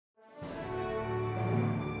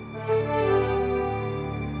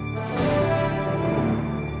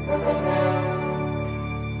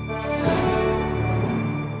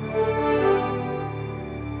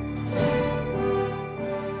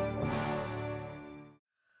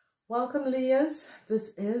Welcome, Leahs.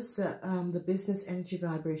 This is the business energy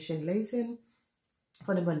vibration laden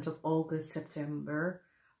for the month of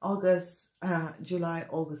July,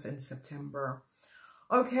 August, and September.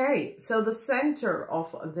 Okay, so the center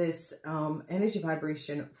of this energy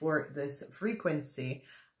vibration for this frequency,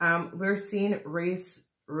 we're seeing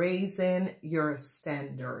raising your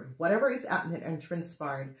standard. Whatever is happening and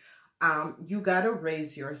transpiring, you got to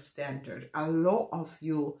raise your standard. A lot of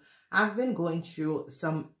you have been going through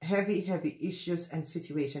some heavy issues and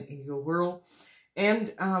situation in your world.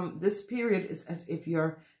 And this period is as if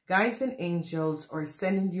your guides and angels are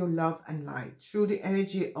sending you love and light through the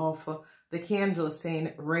energy of the candle,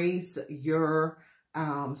 saying, raise your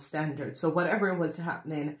standard. So whatever was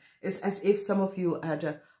happening, it's as if some of you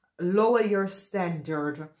had lower your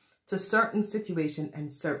standard to certain situation and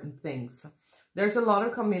certain things. There's a lot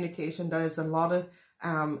of communication. There's a lot of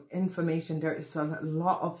information. There is a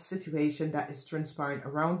lot of situation that is transpiring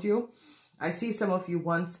around you. I see some of you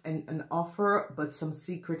want an offer, but some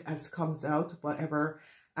secret has comes out, whatever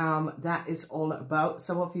that is all about.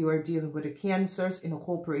 Some of you are dealing with the cancers in a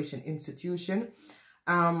corporation institution.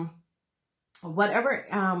 Whatever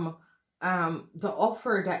the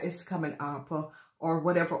offer that is coming up, or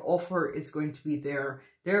whatever offer is going to be there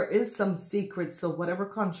is some secret. So whatever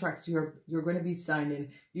contracts you're going to be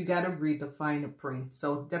signing, you got to read the fine print.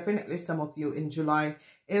 So definitely some of you in July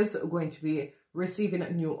is going to be receiving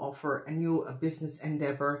a new offer, a new business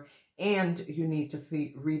endeavor, and you need to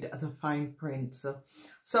read the fine print.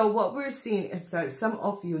 So what we're seeing is that some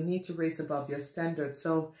of you need to raise above your standards.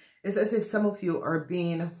 So it's as if some of you are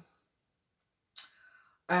being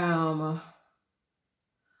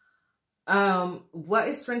what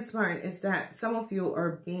is transpiring is that some of you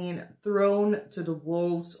are being thrown to the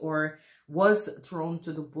wolves, or was thrown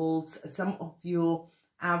to the wolves. Some of you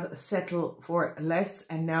have settled for less,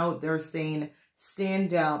 and now they're saying,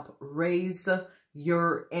 stand up, raise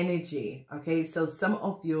your energy. Okay, so some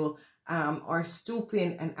of you are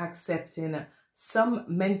stooping and accepting some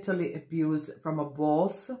mentally abuse from a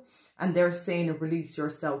boss, and they're saying, release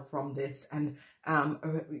yourself from this, and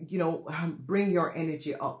bring your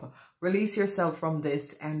energy up, release yourself from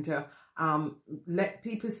this, and let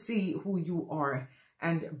people see who you are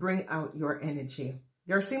and bring out your energy.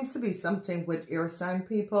 There seems to be something with air sign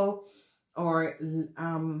people or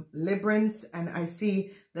Librans, and I see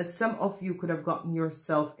that some of you could have gotten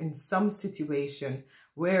yourself in some situation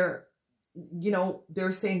where,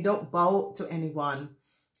 they're saying, don't bow to anyone.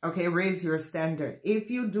 Okay, raise your standard. If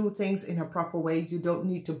you do things in a proper way, you don't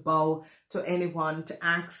need to bow to anyone, to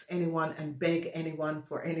ask anyone and beg anyone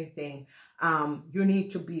for anything. You need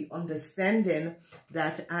to be understanding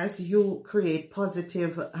that as you create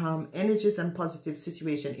positive energies and positive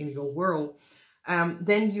situation in your world,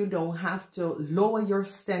 then you don't have to lower your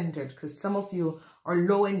standard, because some of you are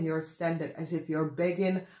lowering your standard as if you're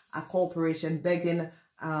begging a corporation, begging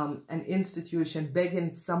an institution,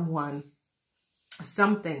 begging someone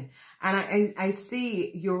something. And I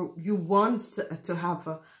see you want to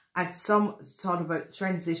have at some sort of a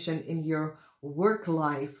transition in your work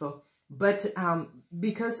life, but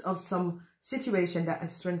because of some situation that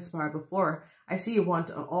has transpired before, I see you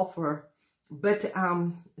want an offer, but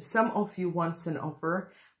some of you wants an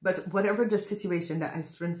offer, but whatever the situation that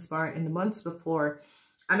has transpired in the months before,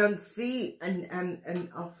 I don't see an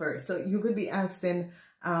offer. So you could be asking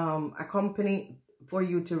a company for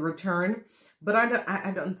you to return, but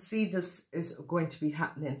I don't see this is going to be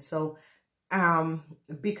happening. So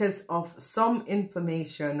because of some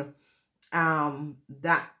information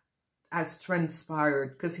that has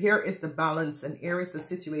transpired, because here is the balance, and here is the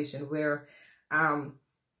situation where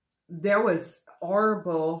there was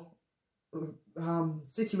horrible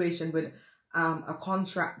situation with a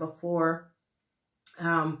contract before.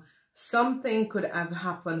 Something could have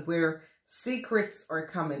happened where secrets are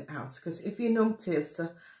coming out, because if you notice,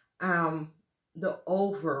 the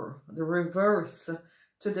reverse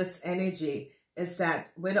to this energy is that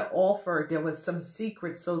with an offer, there was some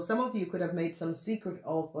secret. So some of you could have made some secret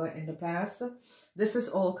offer in the past. This is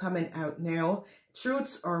all coming out now.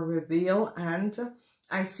 Truths are revealed, and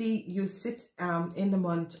I see you sit in the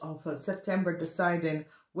month of September deciding,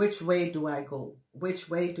 which way do I go? Which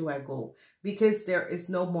way do I go? Because there is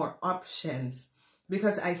no more options.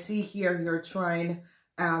 Because I see here you're trying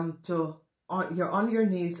you're on your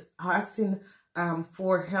knees asking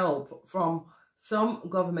for help from some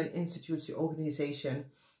government institute, organization.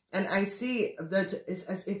 And I see that it's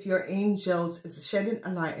as if your angels is shedding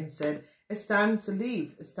a light and said, it's time to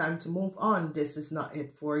leave. It's time to move on. This is not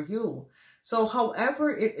it for you. So however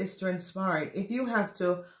it is transpiring, if you have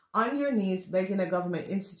to on your knees begging a government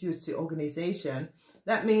institute, organization,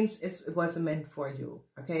 that means it wasn't meant for you.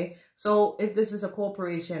 Okay, so if this is a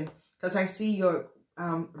corporation, because I see you're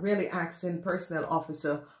really asking personal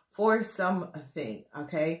officer for something,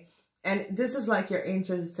 okay, and this is like your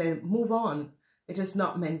angels saying, move on. It is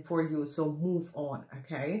not meant for you, so move on.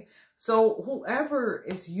 Okay, so whoever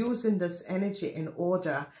is using this energy in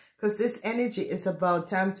order, because this energy is about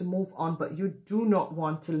time to move on, but you do not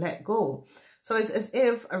want to let go. So it's as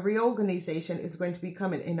if a reorganization is going to be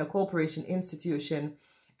coming in a corporation institution,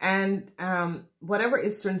 and whatever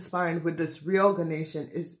is transpiring with this reorganization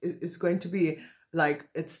is going to be like,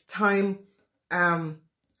 it's time.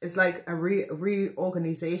 It's like a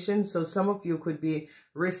reorganization. So some of you could be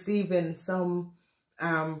receiving some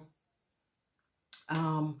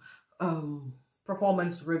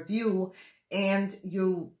performance review, and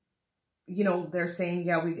you know, they're saying,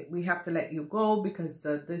 yeah, we have to let you go because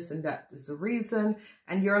this and that is the reason.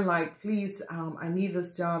 And you're like, please, I need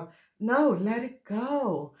this job. No, let it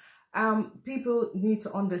go. People need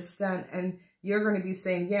to understand, and you're going to be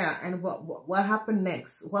saying, yeah, and what happened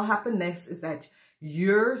next? What happened next is that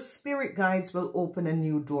your spirit guides will open a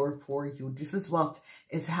new door for you. This is what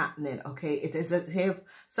is happening, okay? It is as if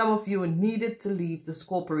some of you needed to leave this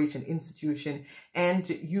corporation institution, and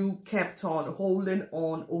you kept on holding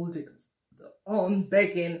on,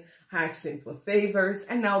 begging, asking for favors,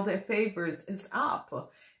 and now the favors is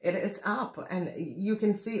up. It is up, and you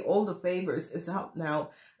can see all the favors is up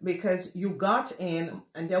now because you got in,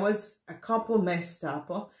 and there was a couple messed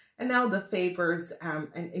up, and now the favors,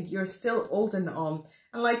 and you're still holding on.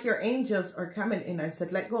 And like your angels are coming in and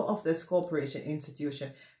said, let go of this corporation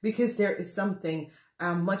institution because there is something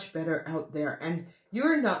much better out there. And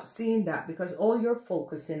you're not seeing that because all you're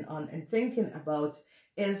focusing on and thinking about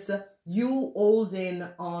is you holding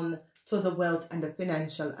on to the wealth and the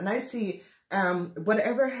financial. And I see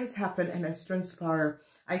whatever has happened and has transpired,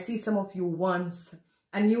 I see some of you wants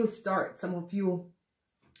a new start. Some of you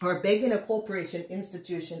are begging a corporation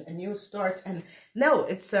institution a new start, and no,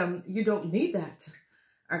 it's you don't need that,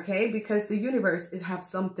 okay, because the universe it have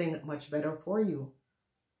something much better for you.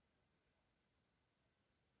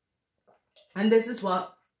 And this is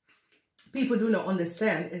what people do not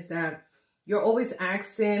understand, is that you're always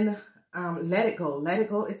asking, let it go, let it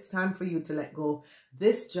go. It's time for you to let go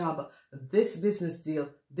this job, this business deal,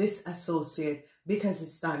 this associate, because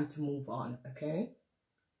it's time to move on, okay?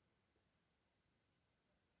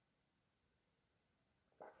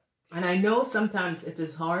 And I know sometimes it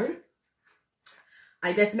is hard.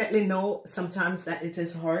 I definitely know sometimes that it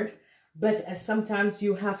is hard, but sometimes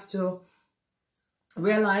you have to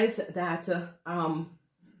realize that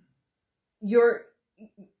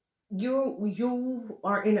you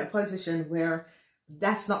are in a position where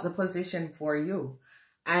that's not the position for you.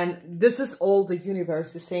 And this is all the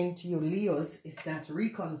universe is saying to you, Leos, is that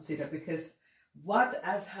reconsider, because what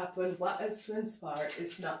has happened, what has transpired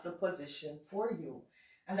is not the position for you.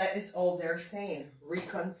 And that is all they're saying.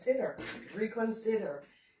 Reconsider, reconsider,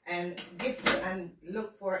 and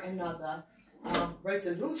look for another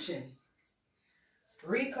resolution.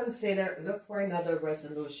 Reconsider, look for another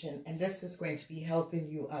resolution, and this is going to be helping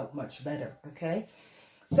you out much better, okay?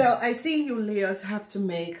 So I see you Leos have to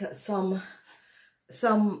make some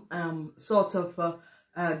sort of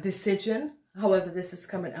decision. However, this is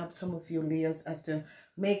coming up. Some of you Leos have to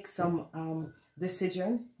make some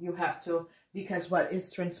decision. You have to, because what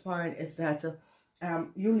is transpiring is that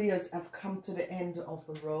you Leos have come to the end of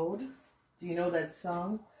the road. Do you know that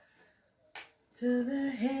song? To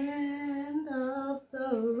the end of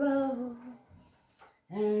the road,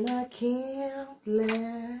 and I can't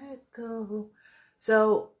let go.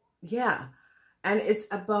 So, yeah, and it's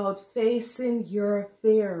about facing your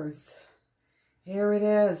fears. Here it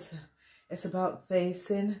is. It's about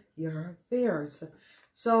facing your fears.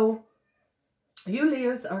 So, you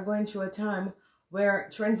Leos are going through a time where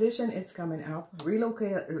transition is coming up,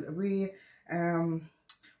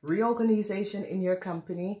 reorganization in your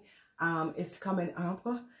company. It's coming up,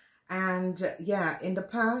 and yeah, in the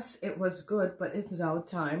past it was good, but it's now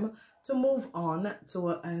time to move on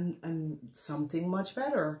to something much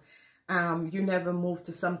better. You never moved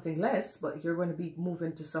to something less, but you're going to be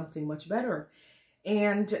moving to something much better.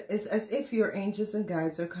 And it's as if your angels and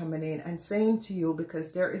guides are coming in and saying to you,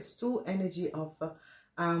 because there is two energy of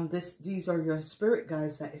these are your spirit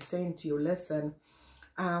guides that is saying to you, listen,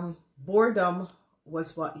 boredom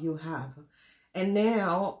was what you have, and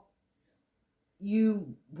now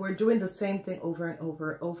you were doing the same thing over and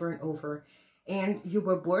over, and you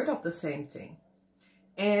were bored of the same thing.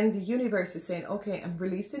 And the universe is saying, okay, I'm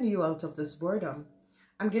releasing you out of this boredom.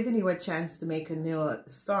 I'm giving you a chance to make a new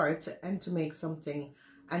start and to make something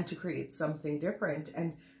and to create something different.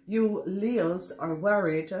 And You Leos are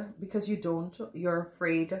worried because you're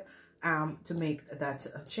afraid to make that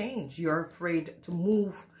change. You're afraid to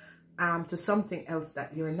move to something else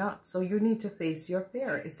that you're not. So you need to face your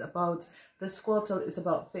fear. It's about, this quarter is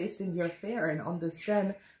about facing your fear and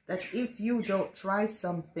understand that if you don't try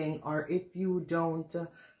something, or if you don't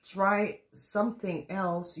try something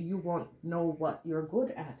else, you won't know what you're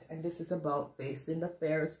good at. And this is about facing the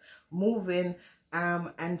fears, moving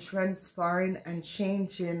and transpiring and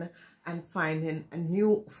changing and finding a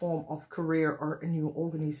new form of career or a new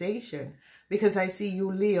organization. Because I see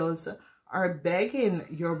you Leos are begging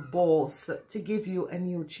your boss to give you a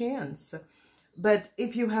new chance. But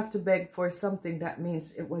if you have to beg for something, that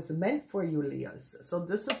means it was meant for you, Leos. So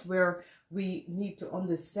this is where we need to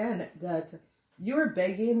understand that you're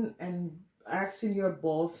begging and asking your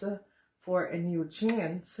boss for a new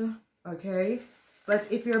chance, okay? But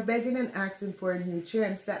if you're begging and asking for a new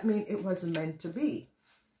chance, that means it was meant to be.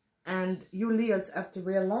 And you Leos have to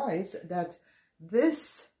realize that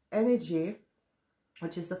this energy,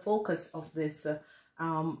 which is the focus of this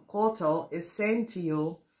quarter, is saying to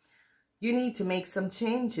you, you need to make some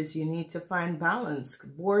changes. You need to find balance,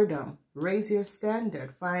 boredom, raise your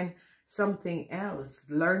standard, find something else,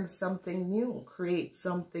 learn something new, create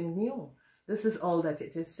something new. This is all that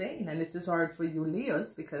it is saying. And it is hard for you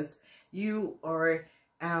Leos because you are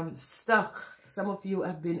stuck. Some of you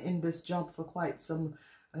have been in this job for quite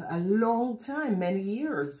a long time, many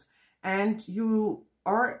years. And your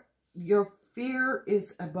fear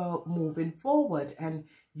is about moving forward, and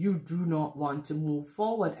you do not want to move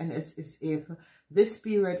forward. And it's as if this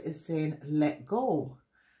period is saying, let go,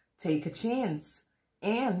 take a chance,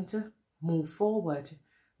 and move forward.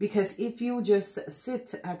 Because if you just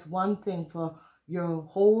sit at one thing for your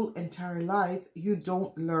whole entire life, you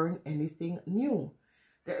don't learn anything new.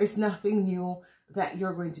 There is nothing new that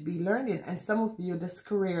you're going to be learning. And some of you, this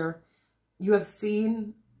career, you have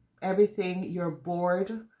seen everything, you're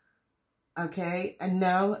bored, okay? And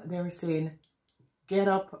now they're saying, get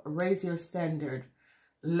up, raise your standard,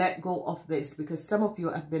 let go of this. Because some of you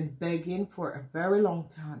have been begging for a very long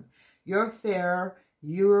time. Your fear,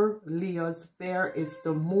 your Leo's fear is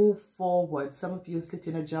to move forward. Some of you sit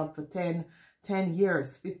in a job for 10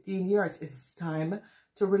 years, 15 years. It's time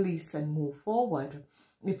to release and move forward.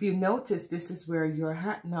 If you notice, this is where you're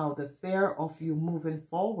at now, the fear of you moving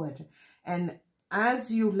forward. And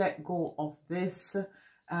as you let go of this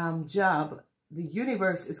job, the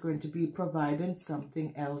universe is going to be providing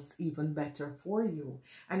something else even better for you.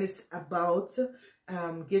 And it's about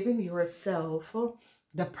giving yourself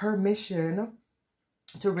the permission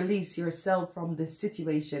to release yourself from this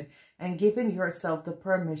situation, and giving yourself the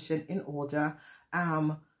permission in order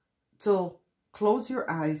to close your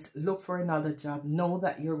eyes, look for another job, know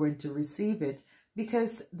that you're going to receive it,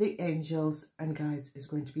 because the angels and guides is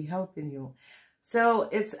going to be helping you. So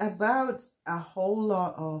it's about a whole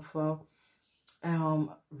lot of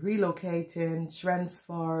relocating,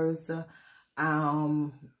 transfers,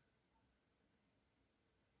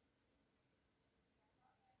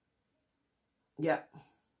 yeah.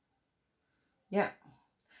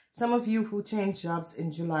 Some of you who changed jobs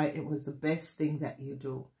in July, it was the best thing that you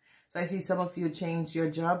do. So I see some of you change your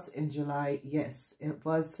jobs in July. Yes, it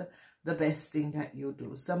was the best thing that you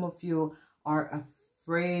do. Some of you are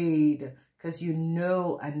afraid because you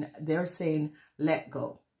know, and they're saying, let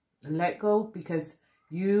go. Let go because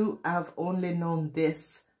you have only known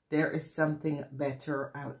this. There is something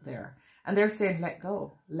better out there. And they're saying, let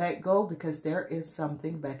go. Let go because there is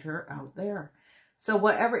something better out there. So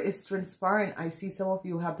whatever is transpiring, I see some of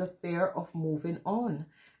you have the fear of moving on.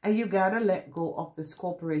 And you got to let go of this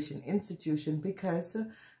corporation institution because,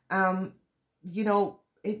 you know,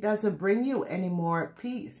 it doesn't bring you any more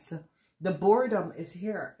peace. The boredom is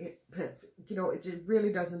here. You know, it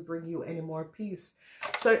really doesn't bring you any more peace.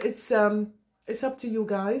 So it's up to you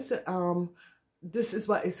guys. This is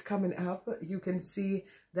what is coming up. You can see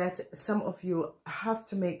that some of you have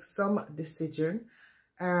to make some decision.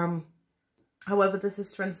 However, this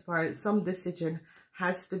is transpired. Some decision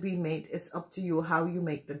has to be made. It's up to you how you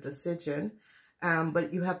make the decision.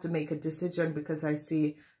 But you have to make a decision because I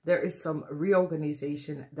see there is some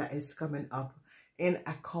reorganization that is coming up in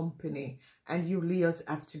a company. And you Leos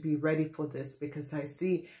have to be ready for this because I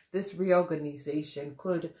see this reorganization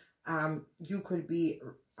could, you could be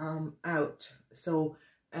out. So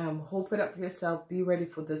open up yourself, be ready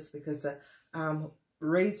for this because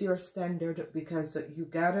raise your standard because you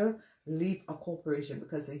gotta leave a corporation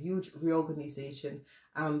because a huge reorganization.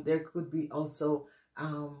 There could be also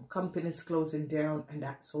companies closing down and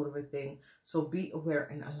that sort of a thing. So be aware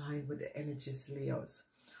and align with the energies, Leos.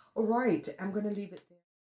 All right, I'm going to leave it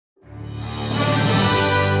there.